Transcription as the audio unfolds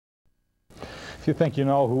If you think you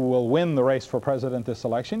know who will win the race for president this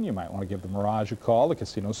election, you might want to give the Mirage a call. The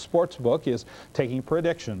Casino Sports Book is taking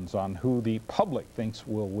predictions on who the public thinks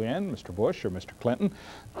will win, Mr. Bush or Mr. Clinton.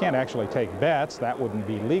 Can't actually take bets. That wouldn't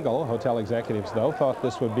be legal. Hotel executives, though, thought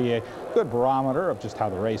this would be a good barometer of just how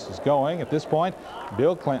the race is going. At this point,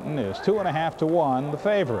 Bill Clinton is 2.5 to 1, the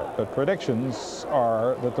favorite, but predictions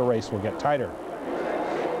are that the race will get tighter.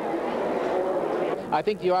 I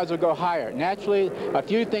think the odds will go higher. Naturally, a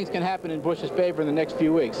few things can happen in Bush's favor in the next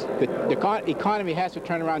few weeks. The economy has to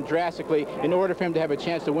turn around drastically in order for him to have a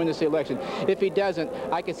chance to win this election. If he doesn't,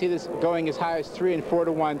 I can see this going as high as 3 and 4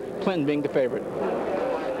 to 1, Clinton being the favorite.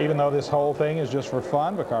 Even though this whole thing is just for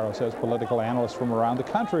fun, Vacarro says political analysts from around the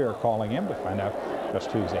country are calling him to find out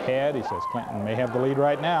just who's ahead. He says Clinton may have the lead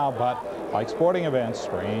right now, but like sporting events,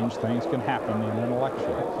 strange things can happen in an election.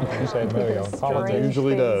 You said, Mario, politics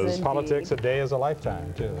usually does. Politics, a day is a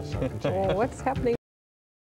lifetime, too. So well, what's happening?